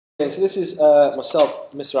Okay, so this is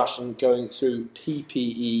myself, Mr. Ashton, going through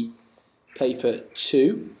PPE paper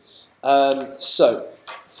 2. So,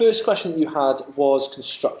 first question that you had was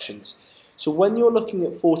constructions. So when you're looking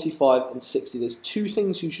at 45 and 60, there's two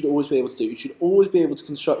things you should always be able to do. You should always be able to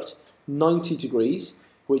construct 90 degrees,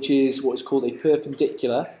 which is what is called a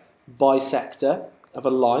perpendicular bisector of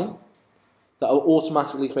a line that will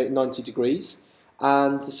automatically create 90 degrees.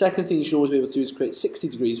 And the second thing you should always be able to do is create 60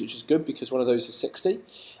 degrees, which is good because one of those is 60,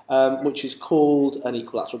 which is called an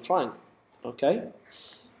equilateral triangle. Okay?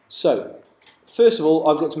 So, first of all,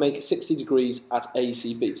 I've got to make 60 degrees at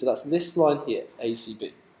ACB. So that's this line here,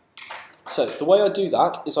 ACB. So, the way I do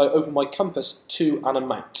that is I open my compass to an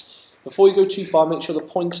amount. Before you go too far, make sure the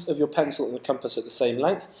point of your pencil and the compass are the same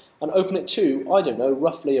length, and open it to, I don't know,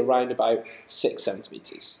 roughly around about 6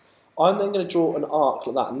 centimetres. I'm then going to draw an arc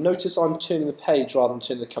like that, and notice I'm turning the page rather than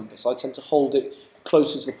turning the compass. I tend to hold it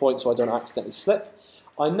closer to the point so I don't accidentally slip.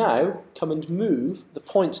 I now come and move the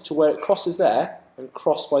point to where it crosses there and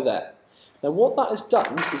cross by there. Now what that has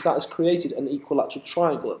done is that has created an equilateral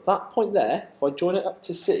triangle. At that point there, if I join it up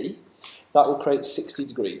to C, that will create 60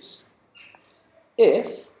 degrees.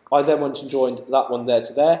 If I then went and joined that one there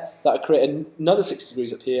to there, that would create another 60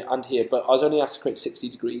 degrees up here and here, but I was only asked to create 60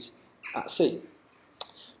 degrees at C.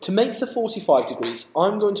 To make the 45 degrees,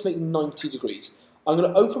 I'm going to make 90 degrees. I'm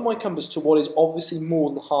going to open my compass to what is obviously more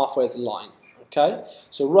than halfway of the line. Okay?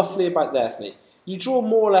 So roughly about there for me. You draw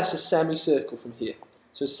more or less a semicircle from here.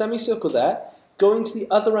 So a semicircle there, going to the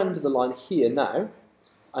other end of the line here now,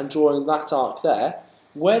 and drawing that arc there.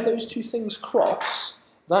 Where those two things cross,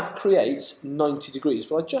 that creates 90 degrees.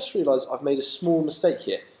 But I just realised I've made a small mistake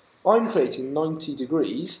here. I'm creating 90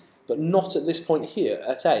 degrees, but not at this point here,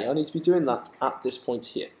 at A. I need to be doing that at this point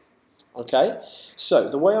here. Okay? So,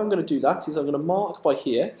 the way I'm going to do that is I'm going to mark by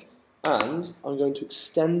here, and I'm going to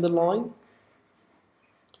extend the line,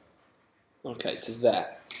 okay, to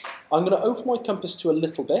there. I'm going to open my compass to a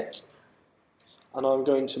little bit, and I'm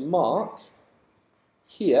going to mark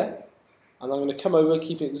here, and I'm going to come over,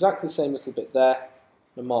 keeping exactly the same little bit there,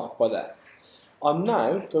 and mark by there. I'm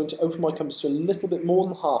now going to open my compass to a little bit more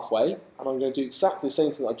than halfway, and I'm going to do exactly the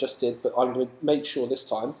same thing that I just did, but I'm going to make sure this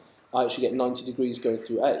time I actually get 90 degrees going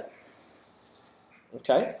through A.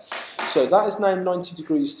 Okay, so that is now 90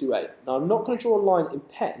 degrees through A. Now I'm not going to draw a line in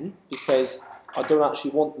pen because I don't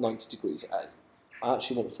actually want 90 degrees at A. I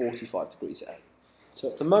actually want 45 degrees at A. So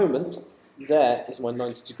at the moment, there is my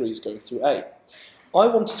 90 degrees going through A. I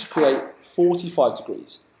wanted to create 45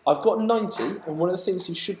 degrees. I've got 90, and one of the things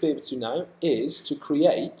you should be able to do now is to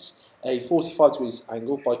create a 45 degrees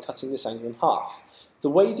angle by cutting this angle in half. The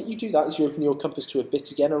way that you do that is you open your compass to a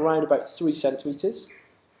bit again, around about 3 centimetres.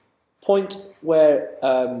 Point where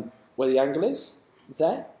the angle is,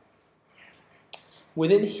 there.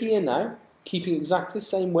 Within here now, keeping exactly the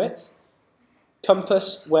same width,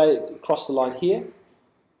 compass where it crossed the line here,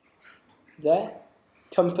 there.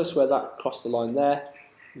 Compass where that crossed the line there,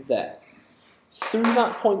 there. Through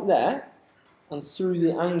that point there, and through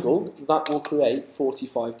the angle, that will create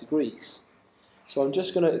 45 degrees. So I'm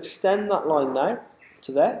just going to extend that line now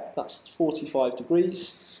to there, that's 45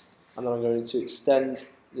 degrees, and then I'm going to extend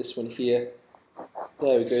this one here.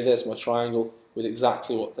 There we go, there's my triangle with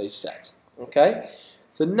exactly what they said. Okay?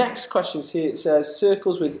 The next question is here, it says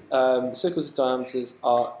circles with diameters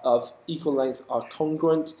are of equal length are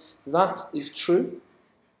congruent. That is true.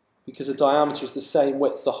 Because the diameter is the same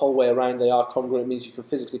width the whole way around, they are congruent. It means you can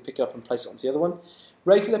physically pick it up and place it onto the other one.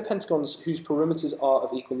 Regular pentagons whose perimeters are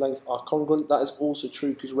of equal length are congruent. That is also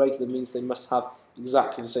true because regular means they must have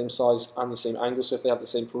exactly the same size and the same angle. So if they have the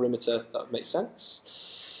same perimeter, that would make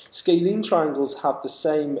sense. Scalene triangles have the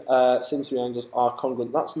same three angles are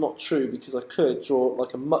congruent. That's not true because I could draw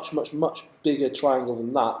like a much bigger triangle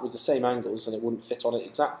than that with the same angles and it wouldn't fit on it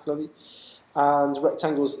exactly. And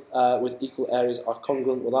rectangles with equal areas are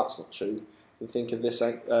congruent. Well, that's not true. You can think of this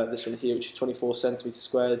one here, which is 24 centimetres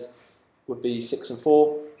squared, would be 6 and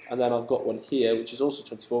 4. And then I've got one here, which is also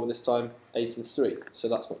 24, but this time 8 and 3. So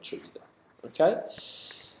that's not true either. Okay?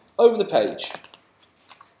 Over the page.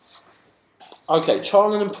 Okay,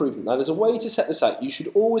 trial and improvement. Now, there's a way to set this out. You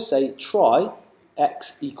should always say try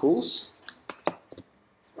x equals.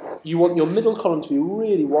 You want your middle column to be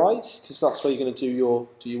really wide because that's where you're going to do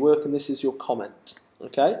your work, and this is your comment.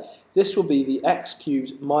 Okay, this will be the x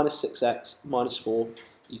cubed minus 6x minus 4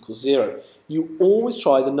 equals 0. You always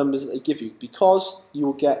try the numbers that they give you because you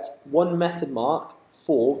will get one method mark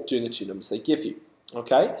for doing the two numbers they give you.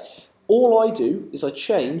 Okay, all I do is I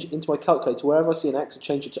change into my calculator wherever I see an x, I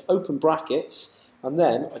change it to open brackets, and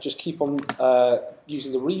then I just keep on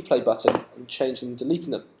using the replay button and changing and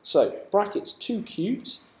deleting them. So brackets 2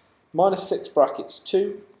 cubed minus 6 brackets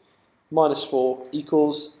 2 minus 4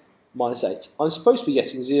 equals minus 8. I'm supposed to be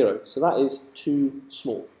getting 0, so that is too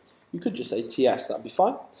small. You could just say TS, that would be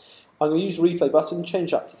fine. I'm going to use the replay button,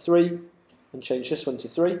 change that to 3, and change this one to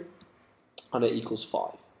 3, and it equals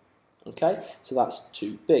 5. Okay, so that's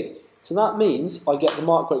too big. So that means I get the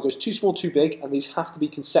mark where it goes too small, too big, and these have to be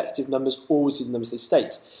consecutive numbers, always do the numbers they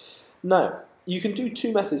state. Now, you can do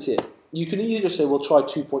two methods here. You can either just say, well, try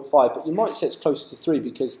 2.5, but you might say it's closer to 3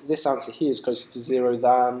 because this answer here is closer to 0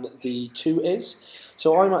 than the 2 is.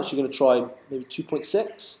 So I'm actually going to try maybe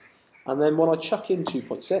 2.6, and then when I chuck in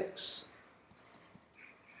 2.6,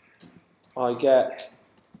 I get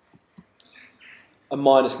a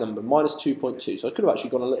minus number, minus 2.2. So I could have actually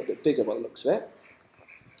gone a little bit bigger by the looks of it.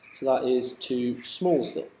 So that is too small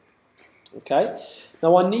still. Okay.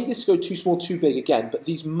 Now I need this to go too small, too big again, but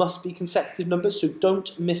these must be consecutive numbers, so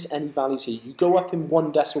don't miss any values here. You go up in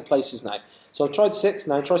 1 decimal places now. So I've tried 6,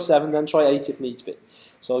 now try 7, then try 8 if needs be.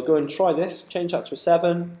 So I'll go and try this, change that to a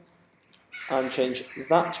 7, and change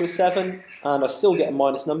that to a 7, and I still get a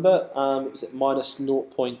minus number. It was at minus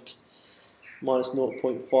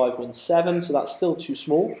 0.517, so that's still too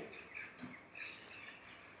small.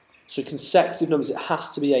 So consecutive numbers, it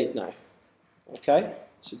has to be 8 now. Okay,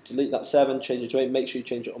 so delete that 7, change it to 8, make sure you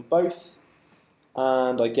change it on both,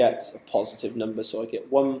 and I get a positive number, so I get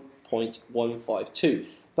 1.152.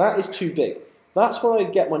 That is too big. That's where I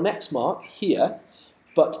get my next mark here,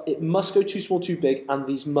 but it must go too small, too big, and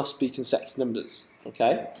these must be consecutive numbers.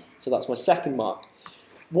 Okay, so that's my second mark.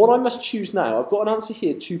 What I must choose now, I've got an answer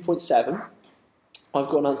here, 2.7. I've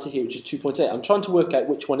got an answer here which is 2.8. I'm trying to work out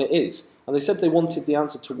which one it is. And they said they wanted the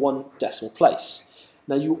answer to 1 decimal place.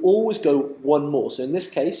 Now you always go 1 more. So in this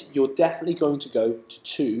case, you're definitely going to go to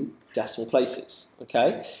 2 decimal places.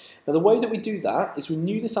 Okay? Now the way that we do that is we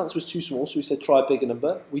knew this answer was too small, so we said try a bigger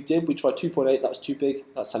number. We did, we tried 2.8, that was too big.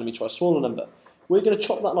 That's telling me try a smaller number. We're going to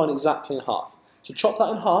chop that line exactly in half. To chop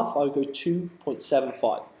that in half, I would go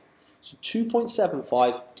 2.75. So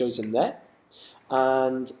 2.75 goes in there.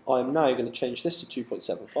 And I'm now going to change this to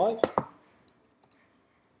 2.75.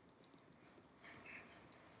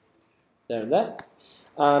 There and there.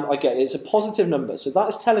 And I get it. It's a positive number. So that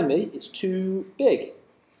is telling me it's too big.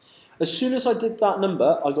 As soon as I did that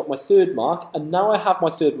number, I got my third mark. And now I have my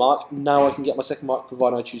third mark. Now I can get my second mark,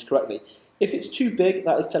 provided I choose correctly. If it's too big,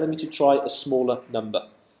 that is telling me to try a smaller number.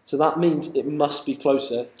 So that means it must be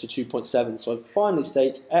closer to 2.7. So I finally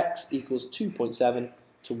state x equals 2.7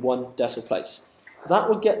 to 1 decimal place. That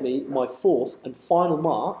would get me my fourth and final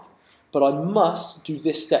mark, but I must do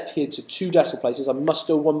this step here to 2 decimal places. I must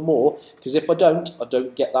go 1 more, because if I don't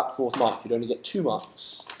get that fourth mark. You'd only get 2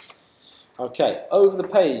 marks. Okay, over the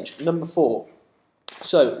page, number 4.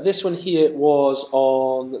 So this one here was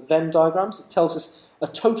on Venn diagrams. It tells us a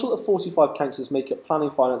total of 45 councillors make up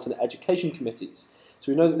planning, finance and education committees.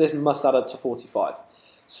 So we know that this must add up to 45.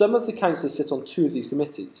 Some of the councillors sit on 2 of these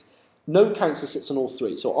committees. No councillor sits on all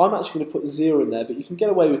 3, so I'm actually going to put 0 in there, but you can get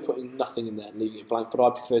away with putting nothing in there and leaving it blank, but I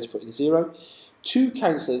prefer to put in 0. 2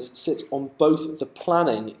 councillors sit on both the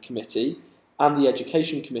planning committee and the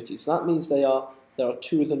education committee, so that means there are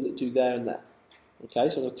 2 of them that do there and there. Okay,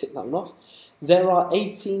 so I'm going to tick that one off. There are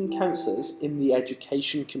 18 councillors in the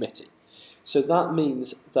education committee, so that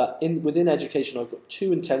means that within education I've got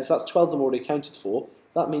 2 and 10, so that's 12 of them already accounted for.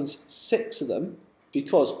 That means 6 of them,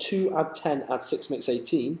 because 2 add 10 add 6 makes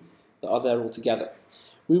 18, that are there all together.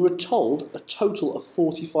 We were told a total of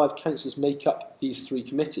 45 councillors make up these 3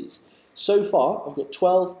 committees. So far, I've got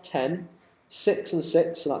 12, 10, 6 and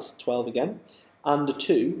 6, so that's 12 again, and a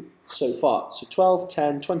 2 so far. So 12,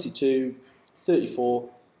 10, 22, 34,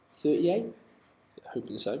 38,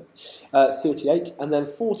 hoping so, 38, and then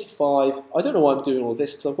 45. I don't know why I'm doing all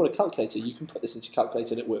this, because I've got a calculator. You can put this into your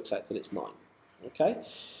calculator and it works out that it's 9. Okay,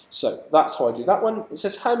 so that's how I do that one. It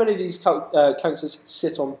says how many of these councillors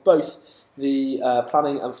sit on both the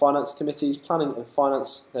planning and finance committees. Planning and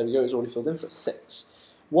finance, there we go, is already filled in for 6.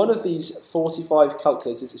 One of these 45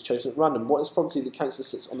 calculators is chosen at random. What is the probability the councillor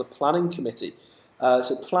sits on the planning committee?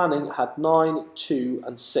 So planning had 9, 2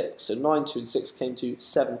 and 6. So 9, 2 and 6 came to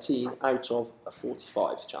 17 out of a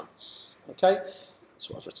 45 chance. Okay, that's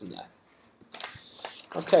what I've written there.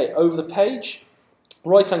 Okay, over the page.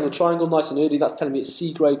 Right angle triangle, nice and early, that's telling me it's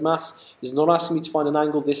C grade maths. It's not asking me to find an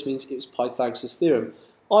angle, this means it was Pythagoras' theorem.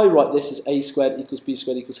 I write this as a squared equals b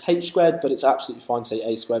squared equals h squared, but it's absolutely fine to say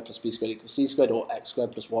a squared plus b squared equals c squared, or x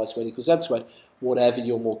squared plus y squared equals z squared, whatever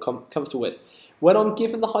you're more comfortable with. When I'm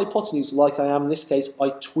given the hypotenuse, like I am in this case, I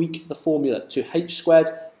tweak the formula to h squared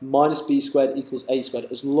minus b squared equals a squared.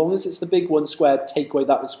 As long as it's the big one squared, take away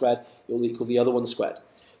that one squared, it will equal the other one squared.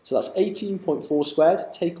 So that's 18.4 squared,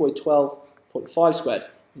 take away 12.5 squared,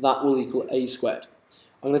 that will equal a squared.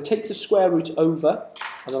 I'm going to take the square root over,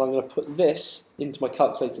 and then I'm going to put this into my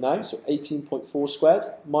calculator now. So 18.4 squared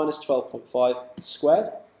minus 12.5 squared,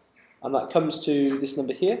 and that comes to this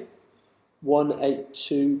number here,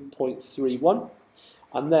 182.31.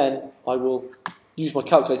 And then I will use my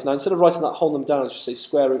calculator. Now, instead of writing that whole number down, I'll just say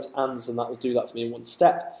square root ands, and that will do that for me in one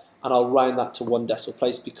step. And I'll round that to one decimal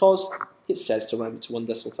place because it says to round it to one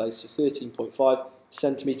decimal place. So 13.5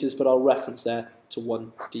 centimetres, but I'll reference there to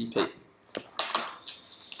 1 dp.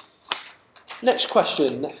 Next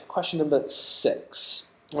question, question number 6.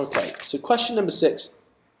 Okay, so question number 6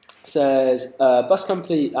 says, bus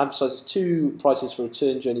company advertises 2 prices for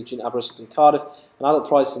return journey between Aberystwyth and Cardiff, an adult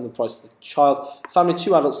price and the price of the child. Family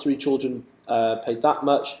 2 adults, 3 children paid that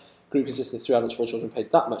much. Group consisting of 3 adults, 4 children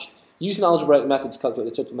paid that much. Use an algebraic method to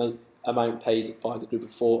calculate the total amount paid by the group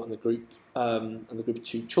of 4 and the group of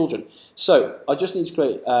 2 children. So I just need to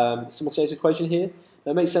create a simultaneous equation here.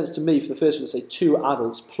 Now, it makes sense to me for the first one to say 2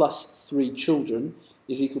 adults plus 3 children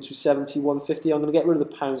is equal to 7150. I'm going to get rid of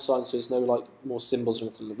the pound sign so there's no like more symbols or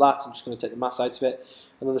anything like that. I'm just going to take the maths out of it.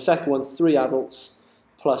 And then the second one, 3 adults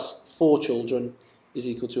plus 4 children is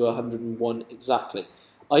equal to 101 exactly.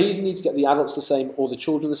 I either need to get the adults the same or the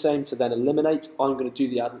children the same to then eliminate. I'm going to do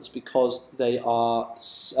the adults because they are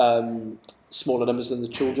smaller numbers than the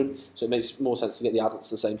children, so it makes more sense to get the adults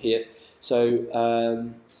the same here.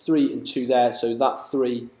 So 3 and 2 there, so that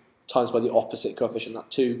 3 times by the opposite coefficient, that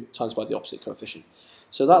 2 times by the opposite coefficient.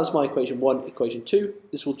 So that is my equation 1, equation 2.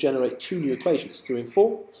 This will generate 2 new equations, 3 and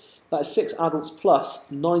 4. That is 6 adults plus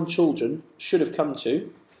 9 children should have come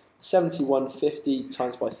to 7150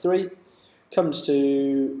 times by 3. Comes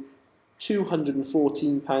to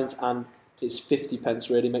 £214 and it's 50 pence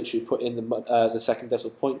really. Make sure you put in the second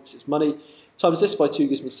decimal point because it's money. Times this by 2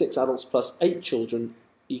 gives me 6 adults plus 8 children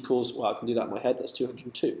equals, well, I can do that in my head, that's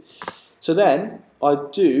 202. So then I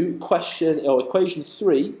do equation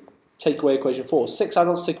 3, take away equation 4. 6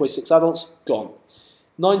 adults, take away 6 adults, gone.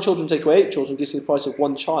 9 children, take away 8 children, gives me the price of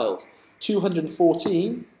 1 child.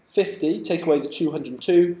 214.50, take away the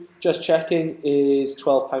 202, just checking, is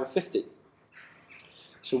 £12.50.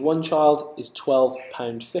 So 1 child is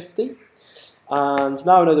 £12.50. And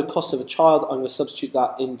now I know the cost of a child, I'm going to substitute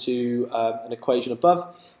that into an equation above.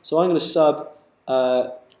 So I'm going to sub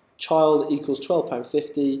child equals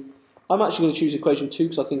 £12.50. I'm actually going to choose equation 2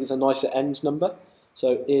 because I think it's a nicer end number.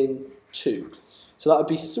 So in 2. So that would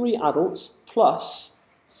be 3 adults plus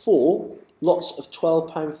 4 lots of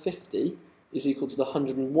 £12.50 is equal to the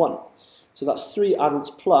 101. So that's 3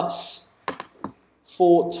 adults plus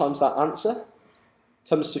 4 times that answer.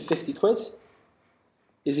 Comes to 50 quid,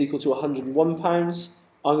 is equal to £101.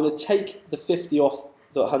 I'm going to take the 50 off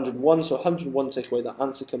the 101, so 101 take away that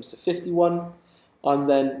answer comes to 51. I'm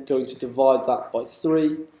then going to divide that by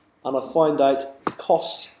 3, and I find out the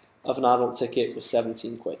cost of an adult ticket was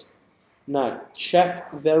 17 quid. Now,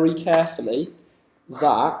 check very carefully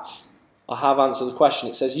that I have answered the question.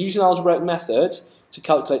 It says, use an algebraic method to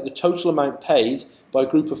calculate the total amount paid by a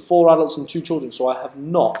group of 4 adults and 2 children, so I have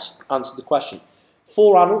not answered the question.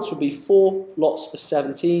 4 adults would be 4 lots of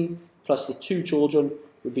 17, plus the 2 children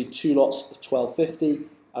would be 2 lots of 12.50,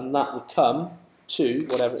 and that would come to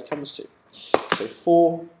whatever it comes to. So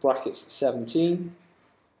 4 brackets 17.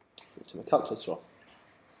 Turn my calculator off.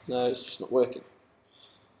 No, it's just not working.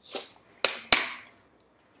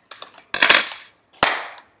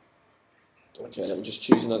 Okay, let me just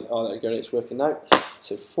choose another. Oh, there we go, it's working now.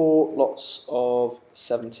 So 4 lots of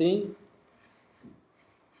 17.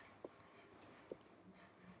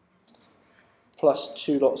 Plus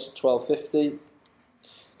 2 lots of 12.50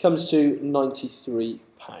 comes to £93.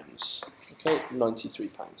 Okay,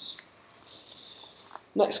 £93.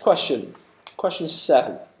 Next question, question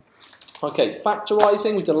 7. Okay,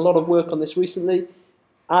 factorising, we've done a lot of work on this recently.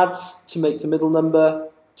 Adds to make the middle number,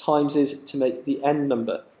 times is to make the end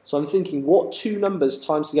number. So I'm thinking, what 2 numbers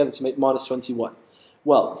times together to make minus 21?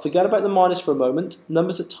 Well, forget about the minus for a moment.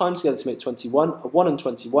 Numbers that times together to make 21 are 1 and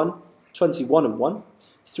 21, 21 and 1,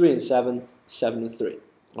 3 and 7, 7 and 3.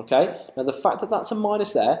 Okay, now the fact that that's a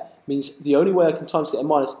minus there means the only way I can times get a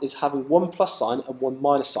minus is having 1 plus sign and 1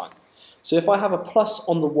 minus sign. So if I have a plus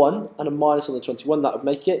on the 1 and a minus on the 21, that would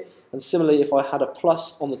make it. And similarly, if I had a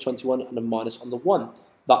plus on the 21 and a minus on the 1,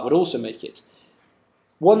 that would also make it.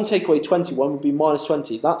 1 take away 21 would be minus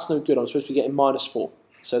 20. That's no good. I'm supposed to be getting minus 4.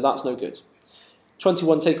 So that's no good.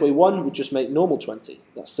 21 take away 1 would just make normal 20.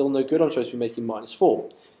 That's still no good. I'm supposed to be making minus 4.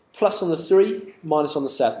 Plus on the 3, minus on the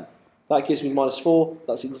 7. That gives me minus 4.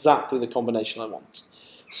 That's exactly the combination I want.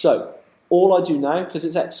 So all I do now, because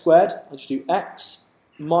it's x squared, I just do x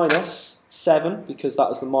minus 7, because that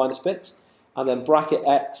was the minus bit, and then bracket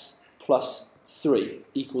x plus 3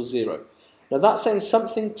 equals 0. Now that's saying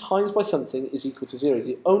something times by something is equal to 0.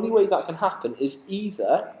 The only way that can happen is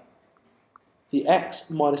either the x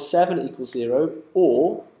minus 7 equals 0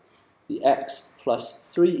 or the x plus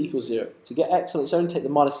 3 equals 0. To get x on its own, take the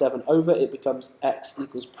minus 7 over, it becomes x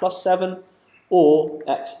equals plus 7 or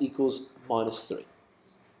x equals minus 3.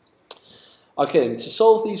 Okay, then, to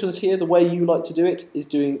solve these ones here, the way you like to do it is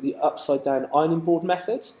doing the upside down ironing board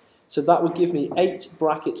method. So that would give me 8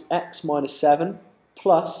 brackets x minus 7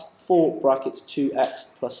 plus 4 brackets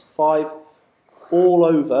 2x plus 5 all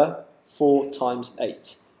over 4 times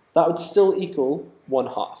 8. That would still equal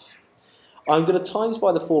 1/2. I'm going to times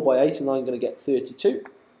by the 4 by 8 and I'm going to get 32.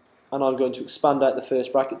 And I'm going to expand out the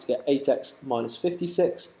first bracket to get 8x minus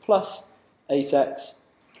 56 plus 8x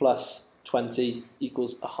plus 20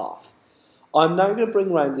 equals 1/2. I'm now going to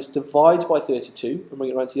bring around this divide by 32 and bring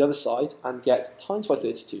it around to the other side and get times by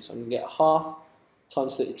 32. So I'm going to get 1/2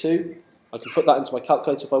 times 32. I can put that into my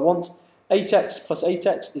calculator if I want. 8x plus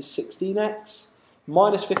 8x is 16x.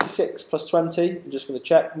 Minus 56 plus 20, I'm just going to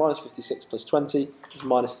check, minus 56 plus 20 is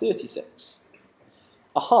minus 36.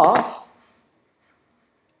 1/2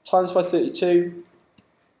 times by 32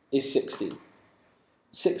 is 16.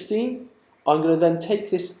 16, I'm going to then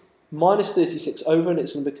take this minus 36 over and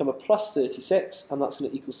it's going to become a plus 36 and that's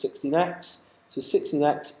going to equal 16x. So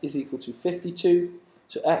 16x is equal to 52.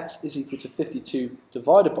 So x is equal to 52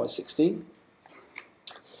 divided by 16.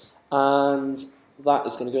 And that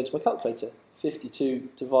is going to go into my calculator. 52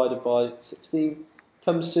 divided by 16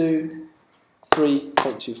 comes to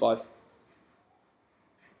 3.25.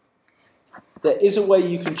 There is a way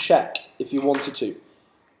you can check if you wanted to.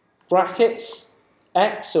 Brackets,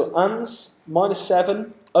 x, so ands, minus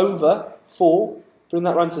 7 over 4, bring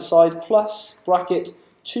that round to the side, plus bracket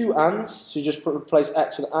 2 ands, so you just replace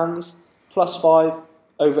x with ands, plus 5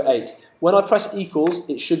 over 8. When I press equals,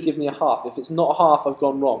 it should give me 1/2. If it's not 1/2, I've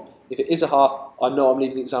gone wrong. If it is 1/2, I know I'm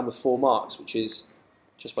leaving the exam with 4 marks, which is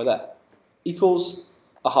just by there. Equals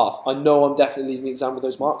 1/2. I know I'm definitely leaving the exam with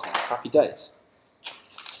those marks. Happy days.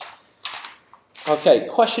 Okay,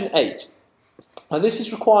 question 8. Now this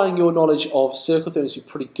is requiring your knowledge of circle theorems to be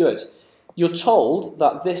pretty good. You're told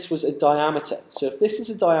that this was a diameter. So if this is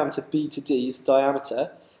a diameter, B to D is a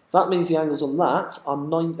diameter, that means the angles on that are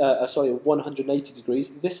 180 degrees.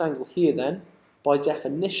 This angle here then, by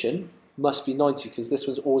definition, must be 90 because this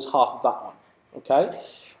one's always half of that one. Okay.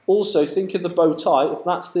 Also, think of the bow tie. If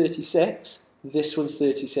that's 36, this one's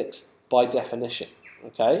 36 by definition.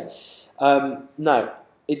 Okay. Now,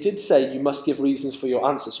 it did say you must give reasons for your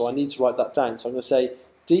answer, so I need to write that down. So I'm going to say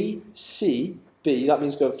D, C, B. That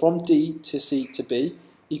means going from D to C to B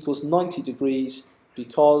equals 90 degrees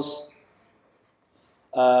because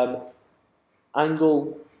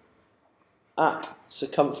angle at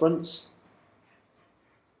circumference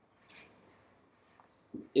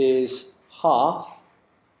is half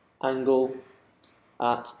angle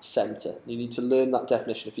at centre. You need to learn that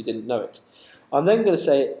definition if you didn't know it. I'm then going to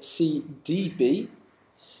say CDB,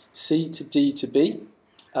 C to D to B,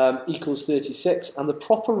 equals 36, and the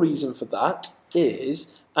proper reason for that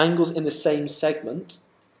is angles in the same segment,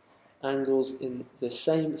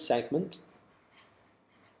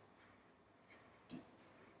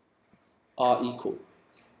 are equal.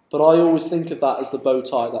 But I always think of that as the bow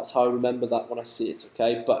tie. That's how I remember that when I see it,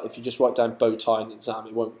 okay? But if you just write down bow tie in the exam,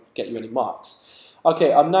 it won't get you any marks.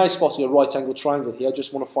 Okay, I'm now spotting a right angle triangle here. I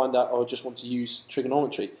just want to find out, or I just want to use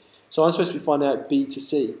trigonometry. So I'm supposed to be finding out B to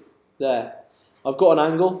C. There. I've got an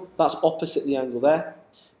angle. That's opposite the angle there.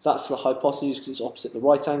 That's the hypotenuse because it's opposite the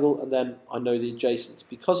right angle. And then I know the adjacent.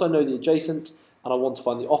 Because I know the adjacent and I want to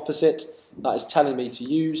find the opposite, that is telling me to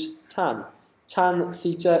use tan. Tan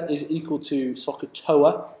theta is equal to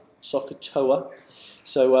SOHCAHTOA. So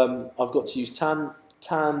I've got to use tan.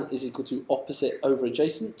 Tan is equal to opposite over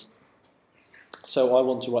adjacent. So I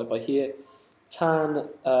want to write by here, tan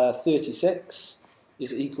 36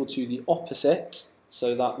 is equal to the opposite,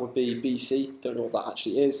 so that would be BC, don't know what that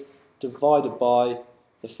actually is, divided by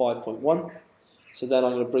the 5.1. So then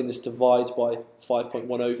I'm going to bring this divide by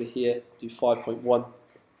 5.1 over here, do 5.1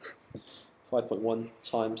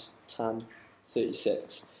 times tan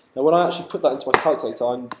 36. Now when I actually put that into my calculator,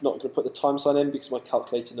 I'm not going to put the time sign in because my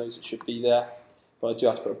calculator knows it should be there, but I do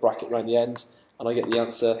have to put a bracket around the end, and I get the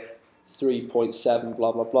answer 3.7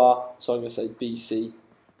 blah blah blah. So I'm going to say BC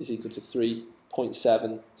is equal to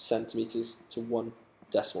 3.7 centimeters to 1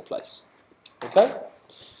 decimal place. Okay.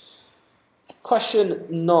 Question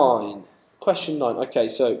 9. Okay,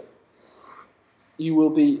 so you will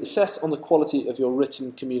be assessed on the quality of your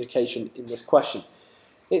written communication in this question.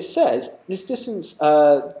 It says this distance,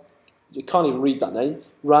 you can't even read that name,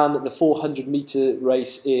 ran the 400-meter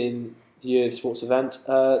race in the Earth sports event.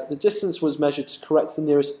 The distance was measured to correct the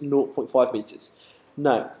nearest 0.5 metres.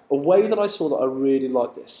 Now, a way that I saw that I really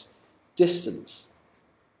like this, distance,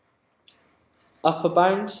 upper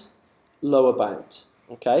bound, lower bound.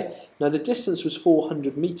 Okay. Now the distance was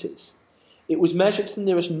 400 metres. It was measured to the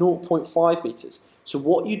nearest 0.5 metres. So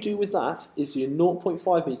what you do with that is your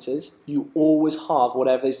 0.5 metres, you always halve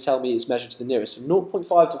whatever they tell me is measured to the nearest. So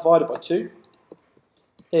 0.5 divided by 2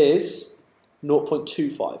 is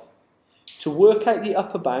 0.25. To work out the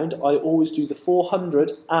upper bound, I always do the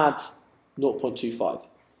 400 add 0.25.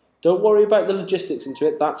 Don't worry about the logistics into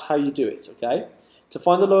it, that's how you do it, okay? To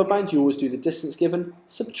find the lower bound, you always do the distance given,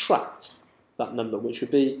 subtract that number, which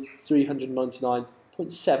would be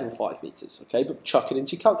 399.75 metres, okay? But chuck it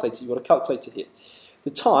into your calculator, you've got a calculator here.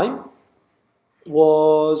 The time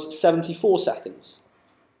was 74 seconds.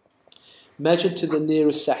 Measured to the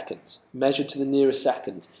nearest second. Measured to the nearest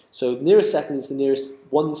second. So the nearest second is the nearest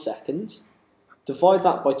 1 second. Divide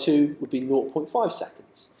that by 2 would be 0.5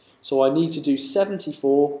 seconds. So I need to do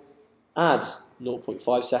 74 add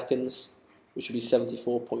 0.5 seconds, which would be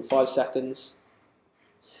 74.5 seconds.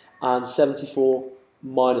 And 74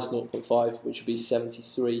 minus 0.5, which would be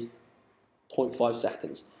 73.5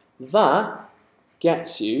 seconds. That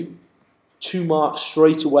gets you 2 marks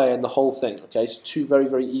straight away in the whole thing, okay? So 2 very,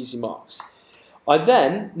 very easy marks. I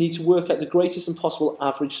then need to work out the greatest and possible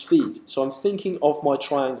average speed. So I'm thinking of my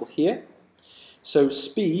triangle here. So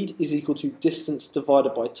speed is equal to distance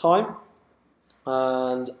divided by time.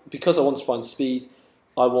 And because I want to find speed,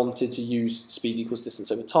 I wanted to use speed equals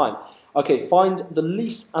distance over time. Okay, find the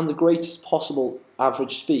least and the greatest possible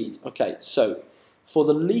average speed. Okay, so for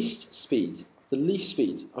the least speed,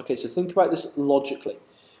 okay, so think about this logically.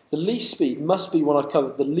 The least speed must be when I've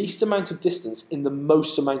covered the least amount of distance in the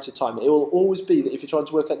most amount of time. It will always be that if you're trying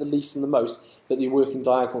to work out the least and the most, that you're working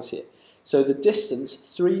diagonals here. So the distance,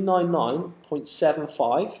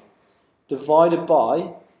 399.75, divided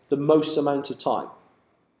by the most amount of time.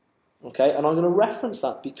 Okay, and I'm going to reference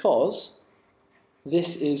that because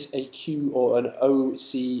this is a Q or an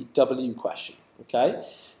OCW question. Okay,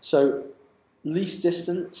 so least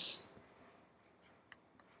distance,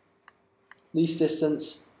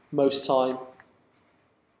 most time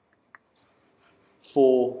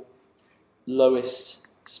for lowest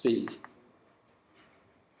speed.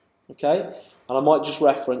 Okay, and I might just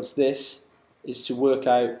reference this is to work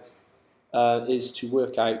out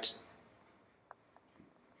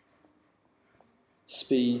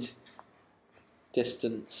speed,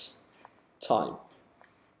 distance, time.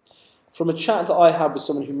 From a chat that I had with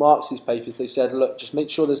someone who marks these papers, they said, look, just make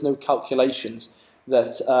sure there's no calculations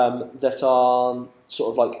that that are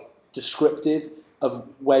sort of like descriptive of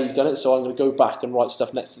where you've done it. So I'm going to go back and write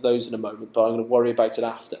stuff next to those in a moment, but I'm going to worry about it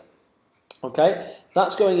after. Okay,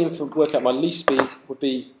 that's going in for work out my least speed would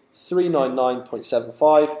be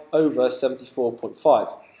 399.75 over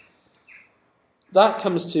 74.5. That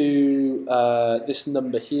comes to this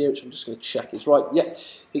number here, which I'm just going to check is right. Yeah,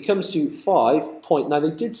 it comes to 5 point. Now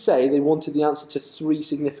they did say they wanted the answer to 3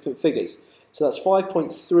 significant figures, so that's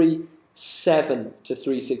 5.37 to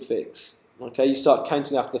 3 sig figs. Okay, you start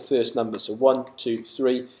counting after the first number, so 1, 2,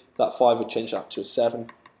 3. That 5 would change that to a 7.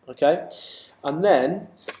 Okay, and then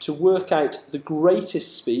to work out the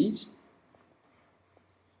greatest speed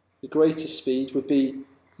would be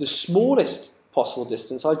the smallest possible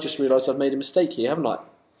distance. I just realised I've made a mistake here, haven't I?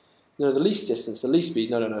 No, the least distance, the least speed.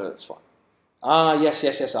 No, that's fine. Ah,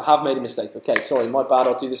 yes, I have made a mistake. Okay, sorry, my bad.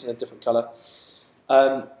 I'll do this in a different colour.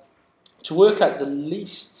 To work out the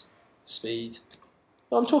least speed.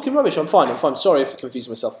 No, I'm talking rubbish. I'm fine. Sorry if I confuse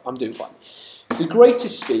myself. I'm doing fine. The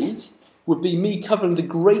greatest speed would be me covering the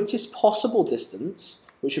greatest possible distance,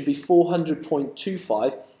 which would be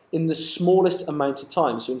 400.25 in the smallest amount of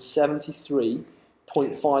time, so in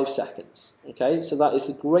 73.5 seconds. Okay, so that is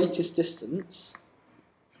the greatest distance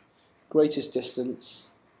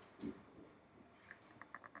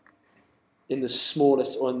in the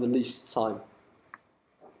smallest or in the least time.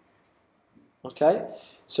 Okay,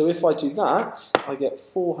 so if I do that, I get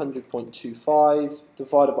 400.25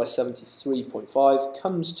 divided by 73.5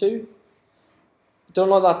 comes to, don't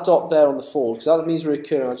like that dot there on the 4 because that means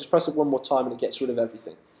recurring. I just press it one more time and it gets rid of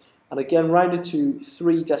everything. And again, rounded to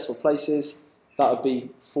 3 decimal places, that would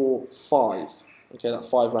be 4.5. Okay, that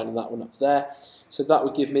 5 rounding that one up there. So that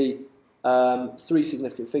would give me 3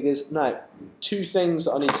 significant figures. Now, 2 things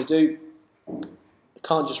that I need to do. I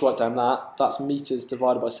can't just write down that. That's meters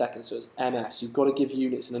divided by seconds, so it's ms. You've got to give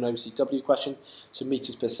units in an OCW question, so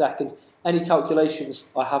meters per second. Any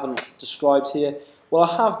calculations I haven't described here? Well,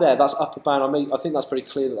 I have there. That's upper bound. I think that's pretty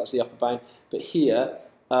clear that that's the upper bound. But here,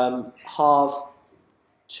 halve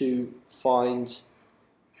to find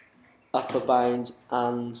upper bound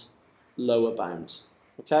and lower bound.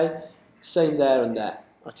 Okay, same there and there.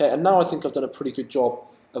 Okay, and now I think I've done a pretty good job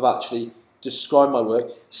of actually describing my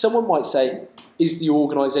work. Someone might say, is the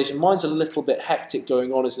organisation, mine's a little bit hectic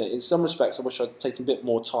going on, isn't it? In some respects I wish I'd taken a bit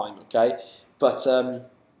more time, okay? But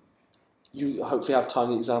you hopefully have time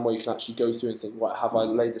in the exam where you can actually go through and think, right, have I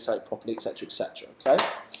laid this out properly, etc., etc., okay?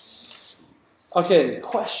 Okay,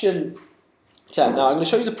 question 10. Now I'm going to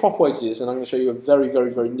show you the proper way to do this, and I'm going to show you a very,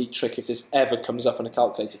 very, very neat trick if this ever comes up in a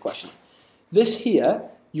calculator question. This here,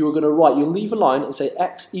 you are going to write, you'll leave a line and say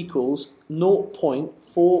x equals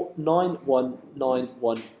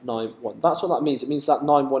 0.49199191. That's what that means. It means that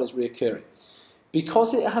 91 is reoccurring.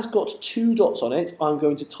 Because it has got 2 dots on it, I'm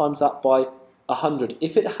going to times that by 100.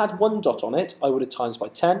 If it had 1 dot on it, I would have times by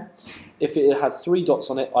 10. If it had 3 dots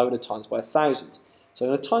on it, I would have times by 1,000. So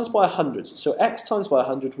I'm going to times by 100. So x times by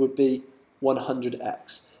 100 would be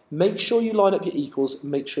 100x. Make sure you line up your equals,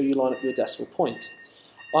 make sure you line up your decimal point.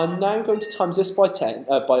 I'm now going to times this by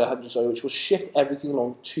 100, sorry, which will shift everything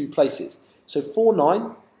along 2 places. So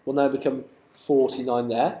 49 will now become 49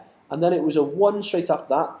 there, and then it was a 1 straight after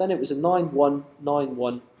that, then it was a 91,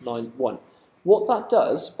 91, 91. What that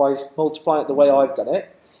does, by multiplying it the way I've done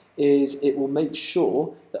it, is it will make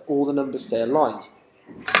sure that all the numbers stay aligned.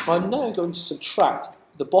 I'm now going to subtract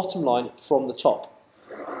the bottom line from the top.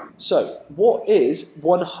 So, what is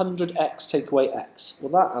 100x take away x?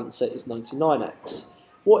 Well, that answer is 99x.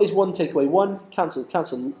 What is 1 take away 1? Cancel,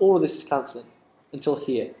 cancel. All of this is cancelling until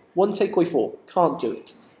here. 1 take away 4, can't do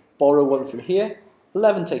it. Borrow 1 from here.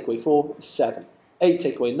 11 take away 4 is 7. 8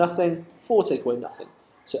 take away nothing. 4 take away nothing.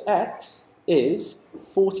 So x is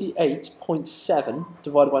 48.7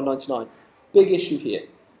 divided by 99. Big issue here.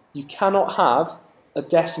 You cannot have a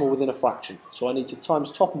decimal within a fraction. So I need to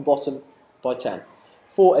times top and bottom by 10.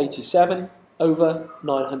 487 over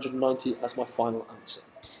 990 as my final answer.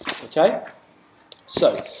 Okay?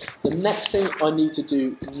 So, the next thing I need to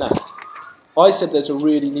do now, I said there's a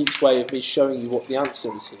really neat way of me showing you what the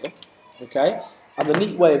answer is here, okay? And the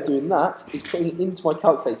neat way of doing that is putting it into my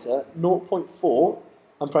calculator, 0.4,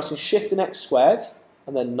 I'm pressing shift and x squared,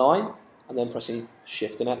 and then 9, and then pressing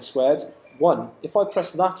shift and x squared, 1. If I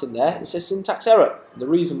press that in there, it says syntax error. And the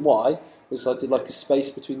reason why was I did like a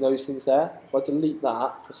space between those things there. If I delete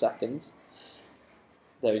that for a second,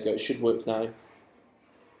 there we go, it should work now.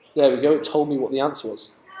 There we go, it told me what the answer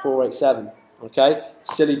was, 487, okay?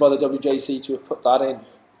 Silly by the WJEC to have put that in,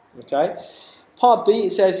 okay? Part B,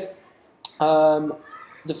 it says, the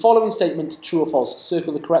following statement, true or false,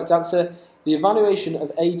 circle the correct answer. The evaluation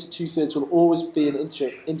of a to 2/3 will always be an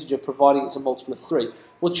integer providing it's a multiple of 3.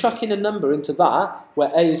 We'll chuck in a number into that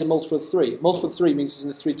where a is a multiple of 3. Multiple of 3 means it's in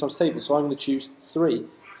the 3 times table, so I'm going to choose 3.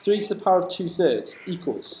 3 to the power of 2/3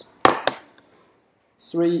 equals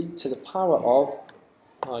 3 to the power of,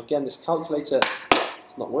 again, this calculator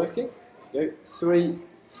is not working. There we go. 3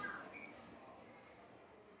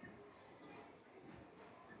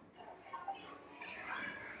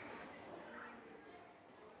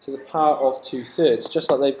 to the power of 2/3. Just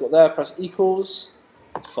like they've got there, press equals.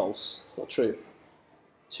 False. It's not true.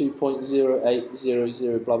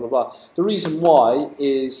 2.0800 blah blah blah. The reason why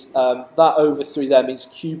is that over 3 there means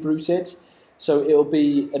cube rooted. So it will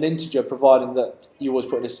be an integer providing that you always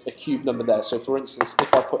put in a cube number there. So for instance,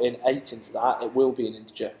 if I put in 8 into that, it will be an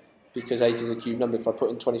integer because 8 is a cube number. If I put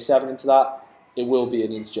in 27 into that, it will be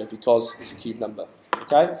an integer because it's a cube number.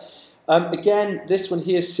 Okay. Again, this one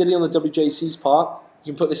here is silly on the WJEC's part.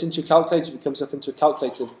 You can put this into a calculator if it comes up into a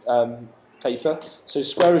calculator paper. So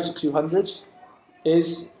square root of 200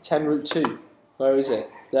 is 10 root 2. Where is it?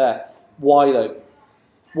 There. Why though?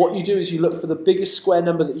 What you do is you look for the biggest square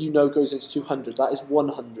number that you know goes into 200. That is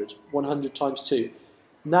 100. 100 times 2.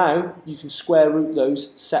 Now, you can square root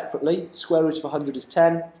those separately. Square root of 100 is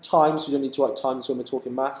 10. Times, we don't need to write times when we're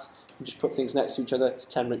talking maths. You just put things next to each other. It's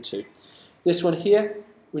 10 root 2. This one here,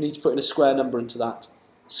 we need to put in a square number into that.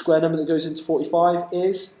 Square number that goes into 45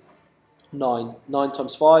 is 9. 9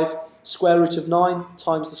 times 5. Square root of 9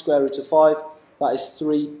 times the square root of 5. That is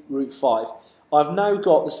 3 root 5. I've now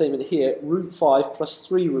got the statement here, root 5 plus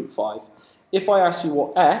 3 root 5. If I ask you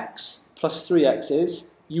what x plus 3x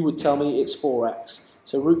is, you would tell me it's 4x.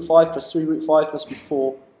 So root 5 plus 3 root 5 must be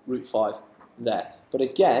 4 root 5 there. But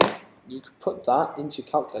again, you could put that into your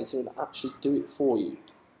calculator and actually do it for you.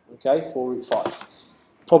 Okay, 4 root 5.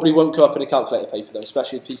 Probably won't go up in a calculator paper though,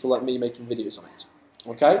 especially with people like me making videos on it.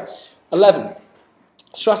 Okay, 11.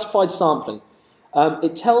 Stratified sampling.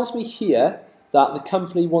 It tells me here that the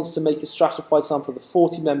company wants to make a stratified sample of the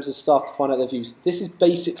 40 members of staff to find out their views. This is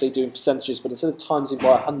basically doing percentages, but instead of timesing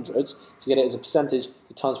by 100 to get it as a percentage,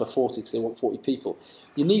 times by 40 because they want 40 people.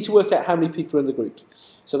 You need to work out how many people are in the group.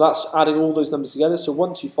 So that's adding all those numbers together. So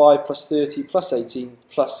 125 plus 30 plus 18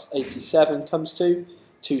 plus 87 comes to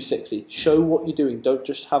 260. Show what you're doing. Don't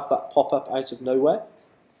just have that pop up out of nowhere.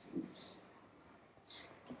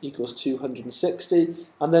 Equals 260.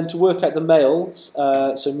 And then to work out the males,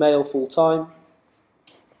 so male full time,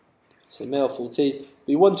 so male full T,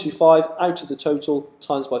 be 125 out of the total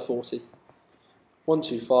times by 40.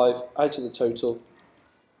 125 out of the total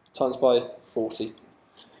times by 40.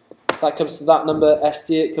 That comes to that number,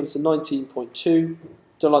 SD, it comes to 19.2.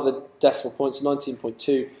 Don't like the decimal points,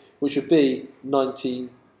 19.2, which would be 19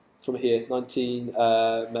 from here, 19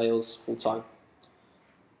 males full time.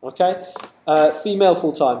 Okay, female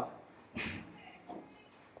full time.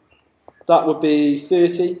 That would be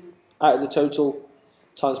 30 out of the total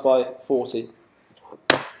times by 40.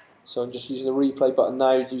 So I'm just using the replay button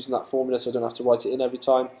now, using that formula so I don't have to write it in every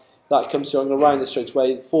time. That comes to, I'm going to round this straight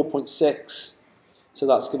away, 4.6. So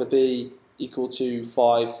that's going to be equal to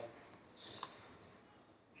 5.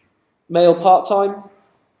 Male part-time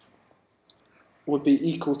would be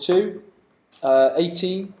equal to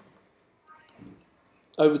 18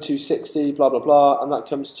 over 260, blah, blah, blah. And that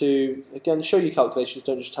comes to, again, show your calculations.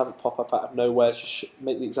 Don't just have it pop up out of nowhere. Just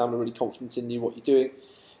make the examiner really confident in you, what you're doing,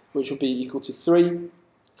 which will be equal to 3.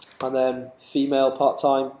 And then female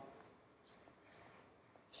part-time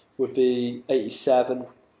would be 87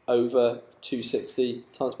 over 260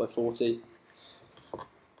 times by 40,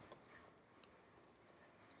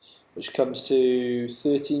 which comes to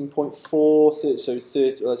 13.4, so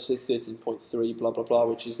 30, let's say 13.3, blah, blah, blah,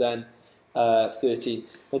 which is then 13.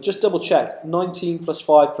 Now just double check, 19 plus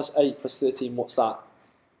 5 plus 8 plus 13, what's that?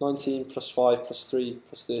 19 plus 5 plus 3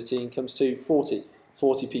 plus 13 comes to 40.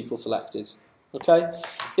 40 people selected. Okay,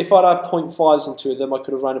 if I'd had 0.5s on two of them, I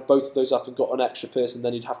could have rounded both of those up and got an extra person,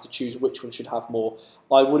 then you'd have to choose which one should have more.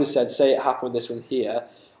 I would have said, say it happened with this one here,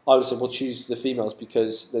 I would have said, well, choose the females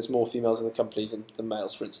because there's more females in the company than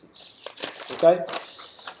males, for instance. Okay?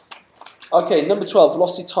 Okay, number 12,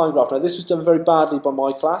 velocity time graph. Now, this was done very badly by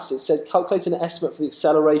my class. It said, calculate an estimate for the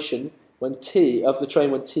acceleration when t, of the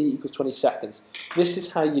train when t equals 20 seconds. This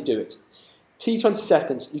is how you do it. T 20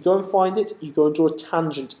 seconds, you go and find it, you go and draw a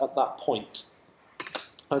tangent at that point.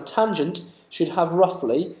 Now, a tangent should have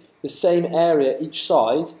roughly the same area each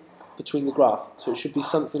side between the graph. So it should be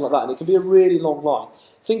something like that. And it can be a really long line.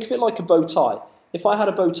 Think of it like a bow tie. If I had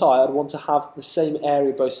a bow tie, I'd want to have the same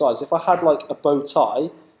area both sides. If I had like a bow tie,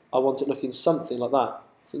 I want it looking something like that.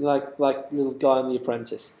 Like little guy in The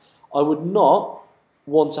Apprentice. I would not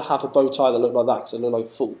want to have a bow tie that looked like that because it looked like a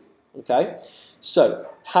fool. Okay? So,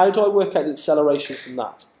 how do I work out the acceleration from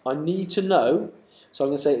that? I need to know, so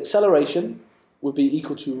I'm going to say acceleration would be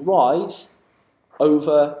equal to rise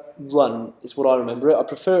over run, is what I remember it. I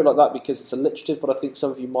prefer it like that because it's alliterative, but I think some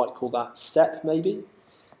of you might call that step, maybe.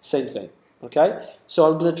 Same thing, okay? So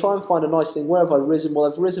I'm going to try and find a nice thing. Where have I risen?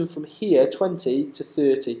 Well, I've risen from here, 20 to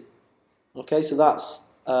 30. Okay, so that's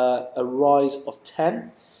a rise of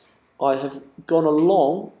 10. I have gone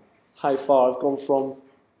along, how far? I've gone from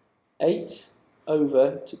 8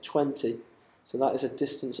 over to 20. So that is a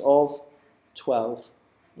distance of 12.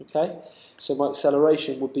 Okay, so my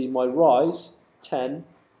acceleration would be my rise, 10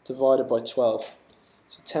 divided by 12.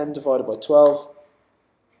 So 10 divided by 12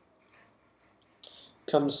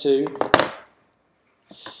 comes to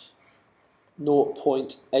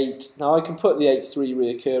 0.8. Now I can put the 8.3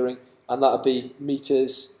 reoccurring, and that would be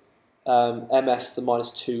meters ms to the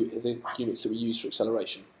minus 2 of the units that we use for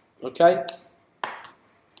acceleration. Okay?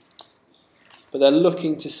 But they're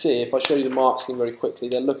looking to see, if I show you the mark scheme very quickly,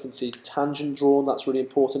 they're looking to see tangent drawn, that's really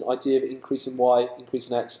important, idea of increase in y, increase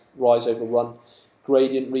in x, rise over run,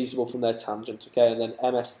 gradient reasonable from their tangent, okay, and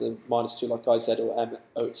then ms to the minus 2, like I said, or m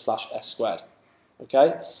slash s squared,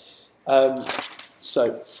 okay.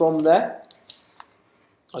 So from there,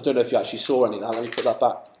 I don't know if you actually saw any of that, let me put that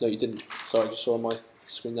back, no you didn't, sorry, I just saw on my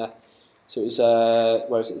screen there. So it was,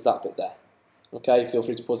 where is it? It's that bit there. Okay, feel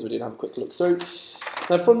free to pause the video and have a quick look through.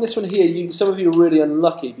 Now from this one here, some of you are really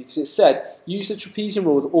unlucky because it said, use the trapezium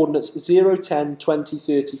rule with ordinates 0, 10, 20,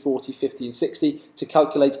 30, 40, 50 and 60 to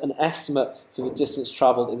calculate an estimate for the distance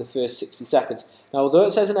travelled in the first 60 seconds. Now although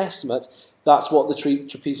it says an estimate, that's what the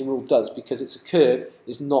trapezium rule does because it's a curve,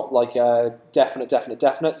 it's not like a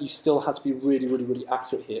definite, you still have to be really, really, really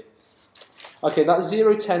accurate here. Okay, that's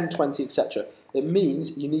 0, 10, 20, etc. It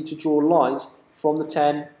means you need to draw lines from the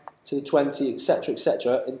 10 to the 20,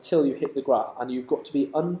 etc., until you hit the graph. And you've got to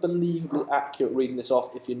be unbelievably accurate reading this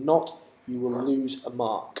off. If you're not, you will lose a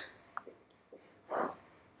mark.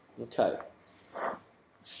 Okay.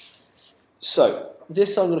 So,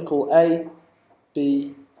 this I'm going to call A,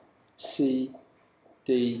 B, C, D,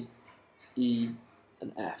 D, E,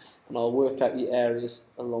 and F, and I'll work out the areas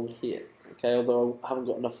along here. Okay, although I haven't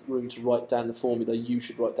got enough room to write down the formula, you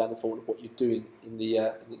should write down the formula of what you're doing in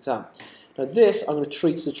the exam. Now this I'm going to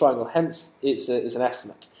treat as a triangle, hence it's an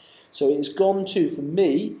estimate. So it's gone to, for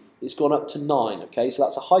me, it's gone up to 9. Okay, so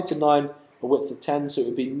that's a height of 9, a width of 10, so it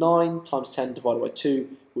would be 9 times 10 divided by 2,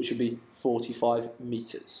 which would be 45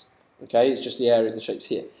 meters. Okay, it's just the area of the shapes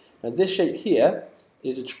here. Now this shape here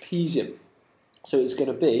is a trapezium. So it's going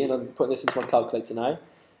to be, and I'm putting this into my calculator now,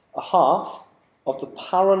 a half of the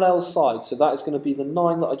parallel side. So that is going to be the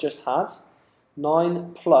 9 that I just had,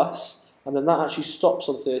 9 plus, and then that actually stops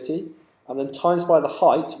on 30, and then times by the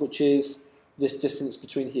height, which is this distance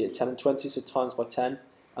between here, 10 and 20, so times by 10,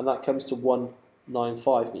 and that comes to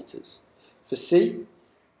 195 meters. For C,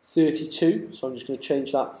 32, so I'm just going to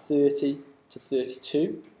change that 30 to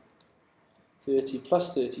 32. 30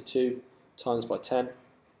 plus 32 times by 10,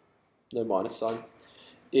 no minus sign,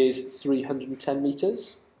 is 310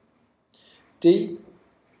 meters. D,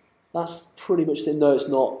 that's pretty much it. No, it's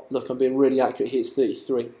not. Look, I'm being really accurate here. It's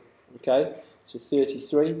 33. Okay, so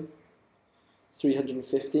 33,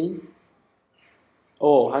 315.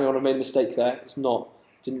 Oh, hang on, I made a mistake there. It's not.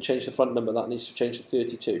 Didn't change the front number. That needs to change to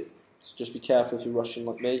 32. So just be careful if you're rushing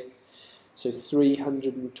like me. So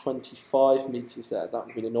 325 meters there. That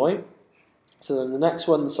would be annoying. So then the next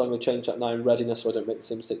one, so I'm going to change that now in readiness so I don't make the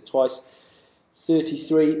same mistake twice.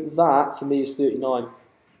 33, that for me is 39.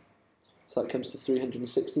 So that comes to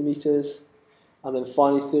 360 meters. And then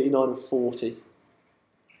finally 39 and 40.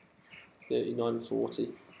 39 and 40.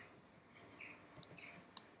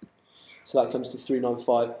 So that comes to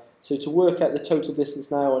 395. So to work out the total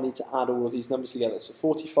distance now, I need to add all of these numbers together. So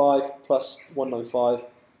 45 plus 195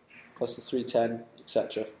 plus the 310,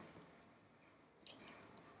 etc.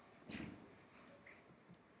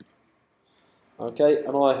 Okay,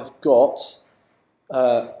 and I have got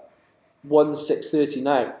 1630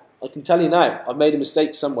 now. I can tell you now, I've made a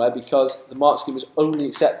mistake somewhere because the mark scheme was only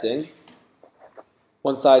accepting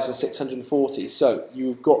 1,640. So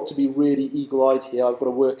you've got to be really eagle-eyed here. I've got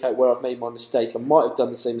to work out where I've made my mistake. I might have done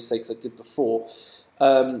the same mistakes I did before.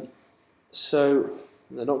 So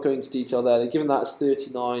they're not going into detail there. They're giving that as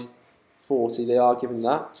 3940. They are giving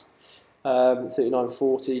that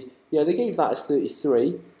 3940. Yeah, they gave that as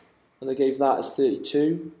 33. And they gave that as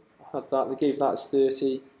 32. I had that. They gave that as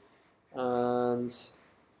 30. And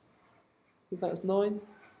I think that was 9.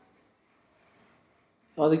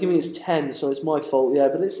 Oh, they're giving it as 10, so it's my fault. Yeah,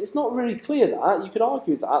 but it's not really clear that. You could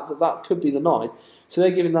argue that could be the 9. So they're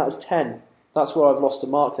giving that as 10. That's where I've lost a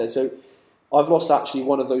mark there. So I've lost actually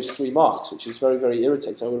one of those 3 marks, which is very, very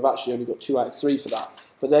irritating. I would have actually only got 2 out of 3 for that.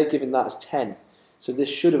 But they're giving that as 10. So this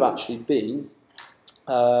should have actually been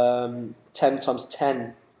 10 times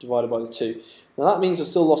 10 divided by the 2. Now that means I've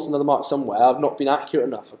still lost another mark somewhere. I've not been accurate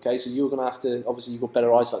enough, okay? So you're going to have to, obviously you've got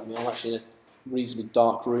better eyesight than me. I'm actually in a reasonably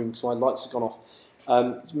dark room because my lights have gone off.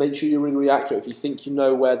 Make sure you're really, really accurate. If you think you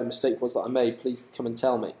know where the mistake was that I made, please come and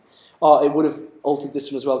tell me. Oh, it would have altered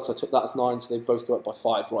this one as well because I took that as 9, so they both go up by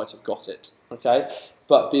 5. Right, I've got it, okay?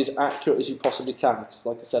 But be as accurate as you possibly can because,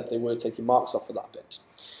 like I said, they were taking marks off for that bit.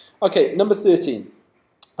 Okay, number 13.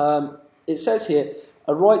 It says here,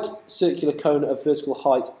 a right circular cone of vertical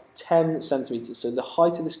height 10 centimetres. So the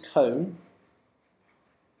height of this cone,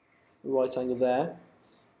 the right angle there,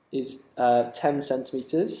 is 10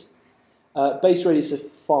 centimetres. Base radius of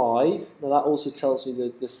 5. Now that also tells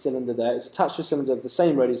me the cylinder there is attached to a cylinder of the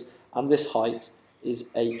same radius, and this height is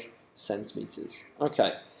 8 centimetres.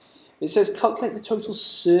 Okay. It says calculate the total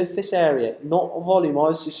surface area, not volume. I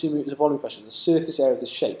was assuming it was a volume question. The surface area of the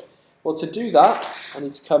shape. Well, to do that, I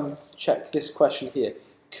need to come check this question here.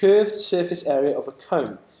 Curved surface area of a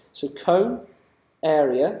cone. So cone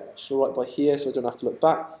area, which I'll write by here so I don't have to look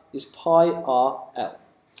back, is pi r L.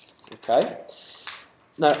 Okay.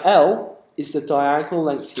 Now L is the diagonal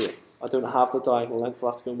length here. I don't have the diagonal length. I'll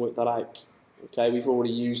have to go and work that out. Okay, we've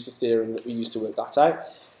already used the theorem that we used to work that out.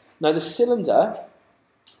 Now the cylinder,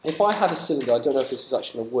 if I had a cylinder, I don't know if this is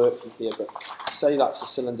actually going to work from here, but say that's a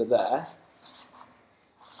cylinder there.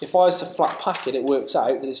 If I was to flat pack it, it works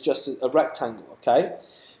out that it's just a rectangle, okay?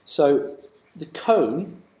 So the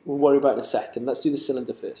cone, we'll worry about in a second. Let's do the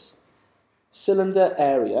cylinder first. Cylinder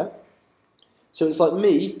area. So it's like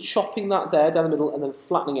me chopping that there down the middle and then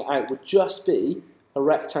flattening it out would just be a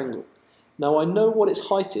rectangle. Now I know what its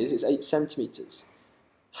height is, it's 8 centimetres.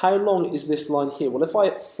 How long is this line here? Well, if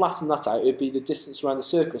I flatten that out, it would be the distance around the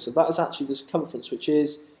circle. So that is actually the circumference, which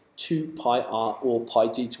is 2 pi r or pi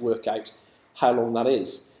d to work out how long that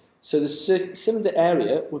is. So the cylinder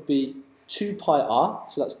area would be 2 pi r,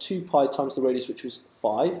 so that's 2 pi times the radius, which was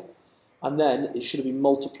 5, and then it should have been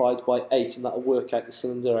multiplied by 8, and that will work out the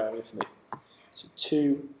cylinder area for me. So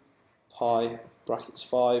 2 pi brackets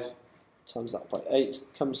 5 times that by 8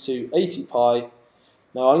 comes to 80 pi.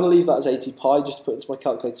 Now I'm going to leave that as 80 pi just to put into my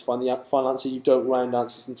calculator to find the final answer. You don't round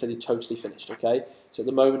answers until you're totally finished, okay? So at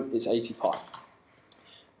the moment it's 80 pi.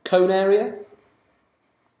 Cone area.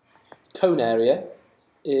 Cone area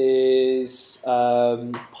is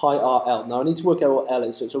pi RL. Now I need to work out what L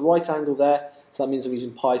is. So it's a right angle there, so that means I'm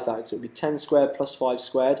using Pythag. So it would be 10 squared plus 5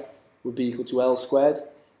 squared would be equal to L squared.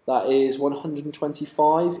 That is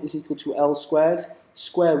 125 is equal to L squared.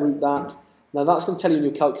 Square root that. Now that's going to tell you in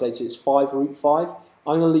your calculator it's 5 root 5.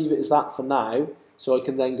 I'm going to leave it as that for now, so I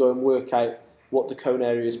can then go and work out what the cone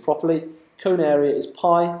area is properly. Cone area is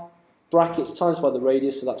pi, brackets times by the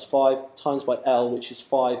radius, so that's 5, times by L, which is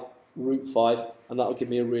 5 root 5, and that will give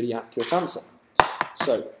me a really accurate answer.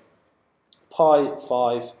 So pi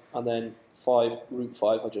 5 and then 5 root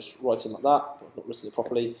 5, I'll just write it like that, but I've not written it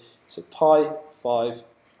properly. So pi 5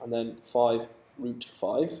 and then 5 root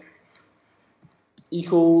 5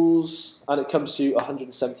 equals, and it comes to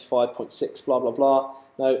 175.6 blah blah blah.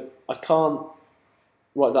 Now I can't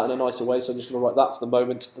write that in a nicer way, so I'm just going to write that for the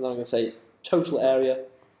moment, and then I'm going to say total area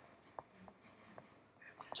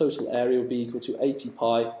will be equal to 80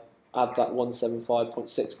 pi, add that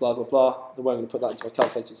 175.6 blah blah blah. The way I'm going to put that into my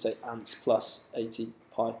calculator is say ants plus 80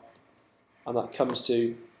 pi, and that comes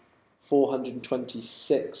to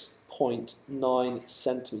 426.9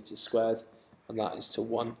 centimeters squared, and that is to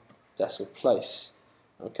 1 decimal place.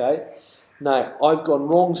 Okay, now I've gone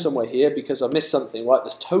wrong somewhere here because I missed something, right?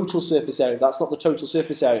 There's total surface area. That's not the total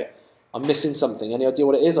surface area. I'm missing something. Any idea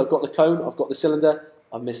what it is? I've got the cone, I've got the cylinder,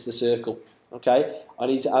 I missed the circle. Okay, I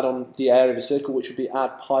need to add on the area of a circle, which would be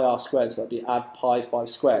add pi r squared, so that would be add pi 5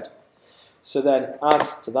 squared. So then add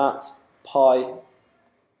to that pi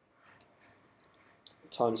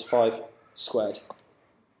times 5 squared.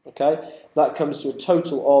 Okay, that comes to a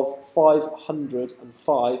total of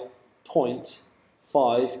 505.5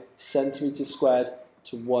 centimeters squared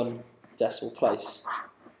to 1 decimal place.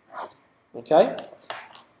 Okay,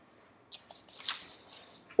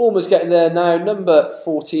 almost getting there now. Number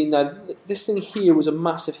 14. Now this thing here was a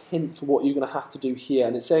massive hint for what you're going to have to do here,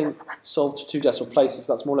 and it's saying solve to 2 decimal places.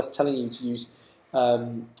 That's more or less telling you to use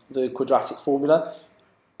the quadratic formula.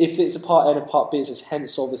 If it's a part A and a part B, it says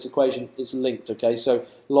hence solve this equation, it's linked, okay? So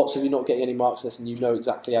lots of you not getting any marks on this and you know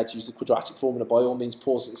exactly how to use the quadratic formula. By all means,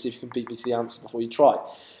 pause it and see if you can beat me to the answer before you try.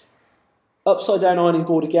 Upside down ironing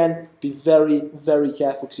board again, be very, very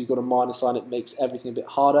careful because you've got a minus sign, it makes everything a bit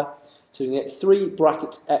harder. So you can get 3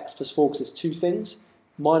 brackets x plus 4 because there's 2 things,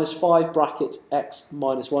 minus 5 brackets x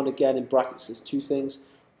minus 1, again in brackets there's 2 things,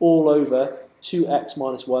 all over 2x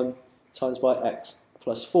minus 1 times by x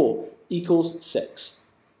plus 4 equals 6.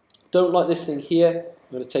 Don't like this thing here,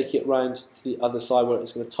 I'm going to take it round to the other side where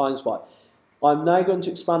it's going to times by. I'm now going to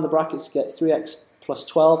expand the brackets to get 3x plus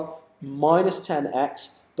 12 minus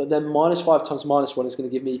 10x, but then minus 5 times minus 1 is going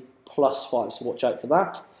to give me plus 5, so watch out for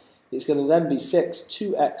that. It's going to then be 6,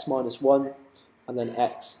 2x minus 1, and then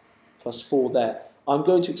x plus 4 there. I'm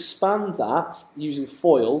going to expand that using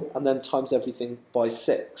FOIL and then times everything by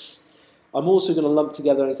 6. I'm also going to lump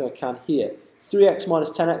together anything I can here. 3x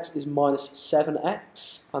minus 10x is minus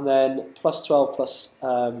 7x, and then plus 12 plus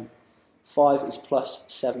 5 is plus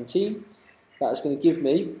 17. That is going to give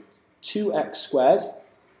me 2x squared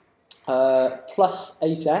plus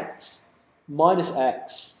 8x minus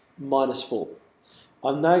x minus 4.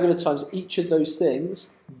 I'm now going to times each of those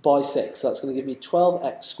things by 6. So that's going to give me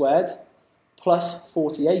 12x squared plus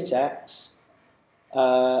 48x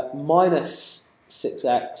minus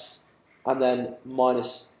 6x and then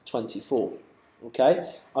minus 24.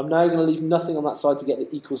 Okay, I'm now going to leave nothing on that side to get the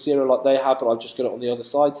equals 0 like they had, but I've just got it on the other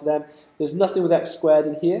side to them. There's nothing with x squared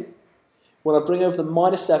in here. When I bring over the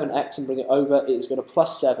minus 7x and bring it over, it's going to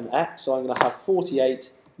plus 7x, so I'm going to have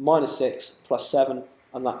 48 minus 6 plus 7,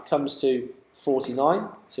 and that comes to 49,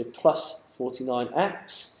 so plus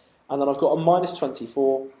 49x, and then I've got a minus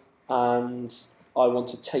 24, and I want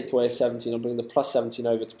to take away a 17. I'm bringing the plus 17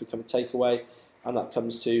 over to become a takeaway, and that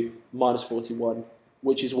comes to minus 41,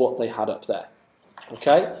 which is what they had up there.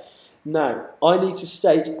 Okay, now I need to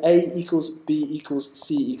state A equals B equals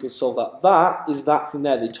C equals solve that. That is that thing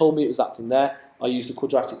there. They told me it was that thing there. I used the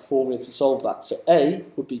quadratic formula to solve that. So A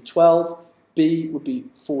would be 12, B would be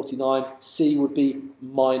 49, C would be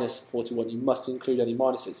minus 41. You must include any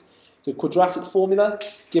minuses. The quadratic formula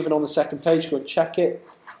given on the second page, go and check it.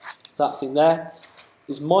 That thing there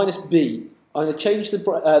is minus B. I'm going to change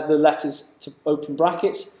the letters to open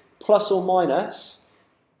brackets, plus or minus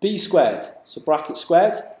b squared, so bracket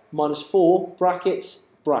squared, minus 4 brackets,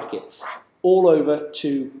 brackets, all over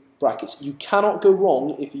 2 brackets. You cannot go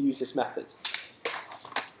wrong if you use this method.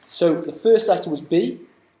 So the first letter was B.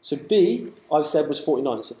 So B, I've said, was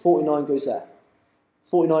 49. So 49 goes there.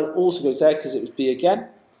 49 also goes there because it was B again.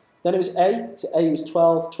 Then it was A. So A was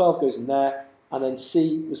 12. 12 goes in there. And then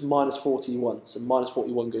C was minus 41. So minus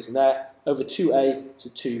 41 goes in there. Over 2A, so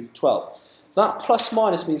 2, 12. That plus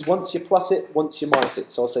minus means once you plus it, once you minus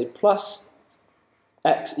it. So I'll say plus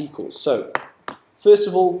x equals. So first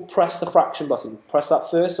of all, press the fraction button. Press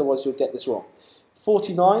that first, otherwise you'll get this wrong.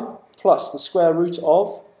 49 plus the square root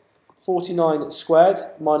of 49 squared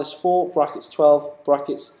minus 4 brackets 12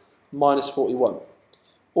 brackets minus 41.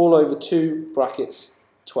 All over 2 brackets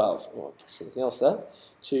 12. Oh, something else there.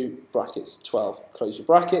 2 brackets 12. Close your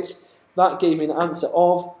brackets. That gave me an answer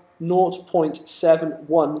of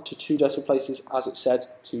 0.71 to 2 decimal places, as it said,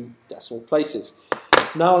 2 decimal places.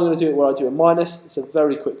 Now I'm going to do it where I do a minus. It's a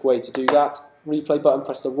very quick way to do that. Replay button,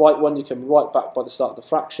 press the right one. You come right back by the start of the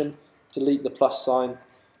fraction. Delete the plus sign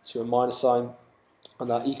to a minus sign.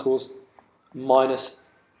 And that equals minus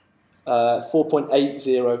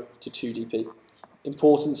 4.80 to 2 dp.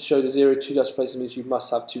 Important to show the 0 2 decimal places means you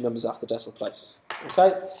must have 2 numbers after the decimal place.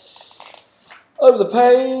 Okay? Over the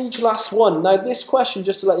page, last one. Now this question,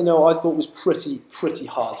 just to let you know, I thought was pretty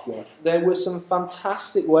hard to be honest. There were some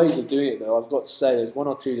fantastic ways of doing it though, I've got to say. There's one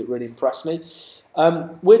or two that really impressed me.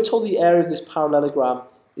 We're told the area of this parallelogram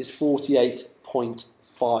is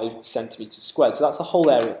 48.5 centimetres squared. So that's the whole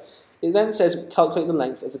area. It then says calculate the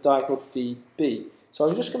length of the diagonal DB. So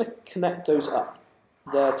I'm just going to connect those up,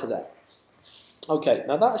 there to there. Okay,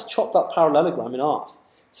 now that has chopped that parallelogram in half.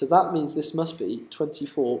 So that means this must be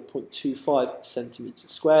 24.25 centimetres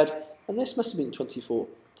squared, and this must have been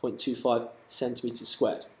 24.25 centimetres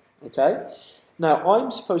squared. Okay? Now I'm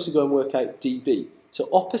supposed to go and work out dB. So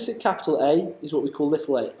opposite capital A is what we call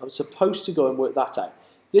little a. I'm supposed to go and work that out.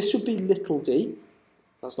 This would be little d.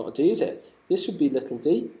 That's not a d, is it? This would be little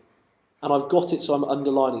d, and I've got it, so I'm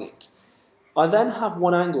underlining it. I then have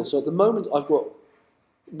one angle. So at the moment I've got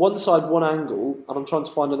one side, one angle, and I'm trying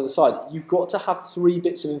to find another side. You've got to have 3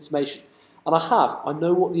 bits of information. And I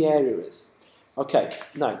know what the area is. Okay,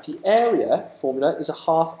 now the area formula is a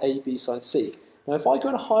half AB sine C. Now if I go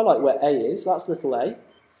and highlight where A is, that's little a,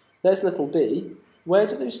 there's little b, where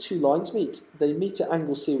do those 2 lines meet? They meet at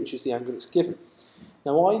angle C, which is the angle that's given.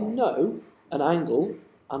 Now I know an angle,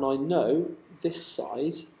 and I know this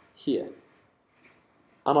side here.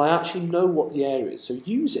 And I actually know what the area is. So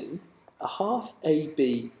using a half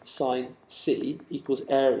AB sine C equals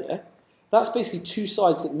area, that's basically 2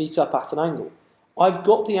 sides that meet up at an angle. I've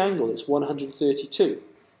got the angle, it's 132.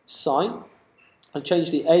 Sine, I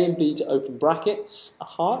change the A and B to open brackets, a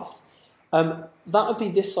half. That would be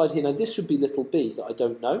this side here. Now this would be little b that I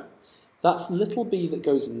don't know. That's little b that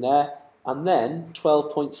goes in there, and then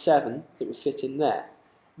 12.7 that would fit in there.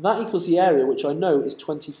 That equals the area, which I know is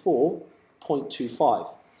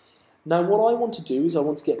 24.25. Now what I want to do is I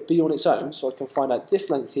want to get b on its own, so I can find out this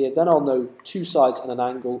length here, then I'll know 2 sides and an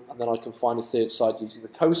angle, and then I can find a 3rd side using the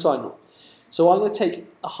cosine rule. So I'm going to take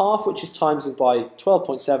a half, which is times by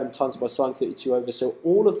 12.7 times by sine 32 over, so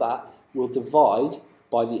all of that will divide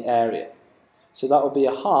by the area. So that will be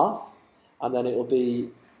a half, and then it will be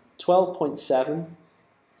 12.7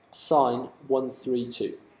 sine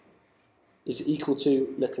 132 is equal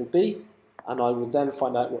to little b, and I will then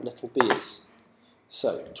find out what little b is.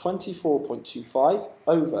 So 24.25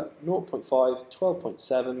 over 0.5,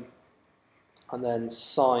 12.7, and then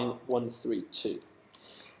sine 132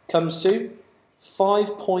 comes to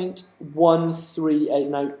 5.138.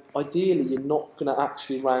 Now, ideally, you're not going to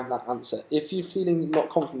actually round that answer. If you're feeling not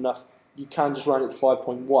confident enough, you can just round it to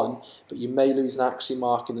 5.1, but you may lose an accuracy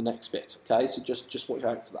mark in the next bit. Okay, so just watch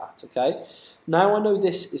out for that. Okay. Now I know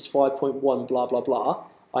this is 5.1. Blah blah blah.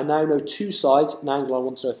 I now know 2 sides, an angle. I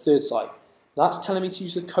want to know a 3rd side. That's telling me to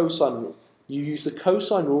use the cosine rule. You use the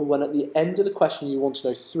cosine rule when at the end of the question you want to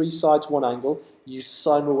know 3 sides, 1 angle. You use the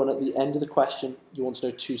sine rule when at the end of the question you want to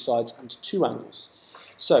know 2 sides and 2 angles.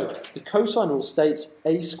 So the cosine rule states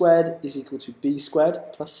a squared is equal to b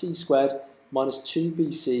squared plus c squared minus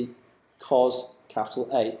 2bc cos capital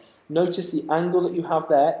A. Notice the angle that you have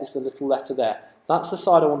there is the little letter there. That's the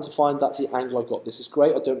side I want to find, that's the angle I got. This is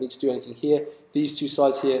great, I don't need to do anything here. These 2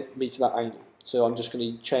 sides here meet that angle. So I'm just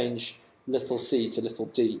going to change little c to little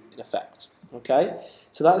d in effect. Okay,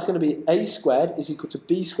 so that's going to be a squared is equal to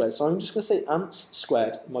b squared. So I'm just going to say ants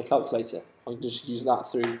squared in my calculator. I can just use that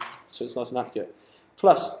through so it's nice and accurate.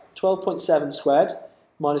 Plus 12.7 squared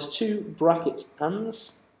minus 2 brackets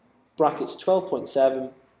ans brackets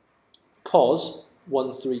 12.7 cos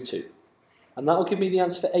 132. And that will give me the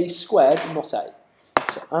answer for a squared, not a.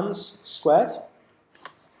 So ans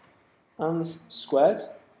squared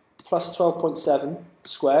plus 12.7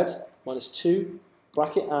 squared minus 2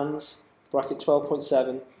 bracket ands bracket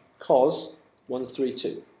 12.7 cos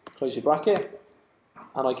 132. Close your bracket,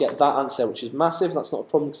 and I get that answer, which is massive. That's not a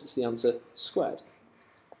problem because it's the answer squared.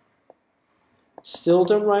 Still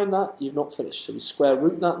don't round that, you've not finished. So we square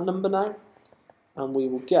root that number now, and we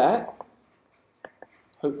will get,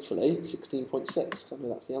 hopefully, 16.6. Tell me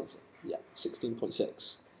that's the answer. Yeah,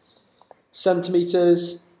 16.6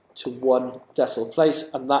 centimetres to 1 decimal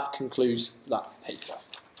place, and that concludes that paper.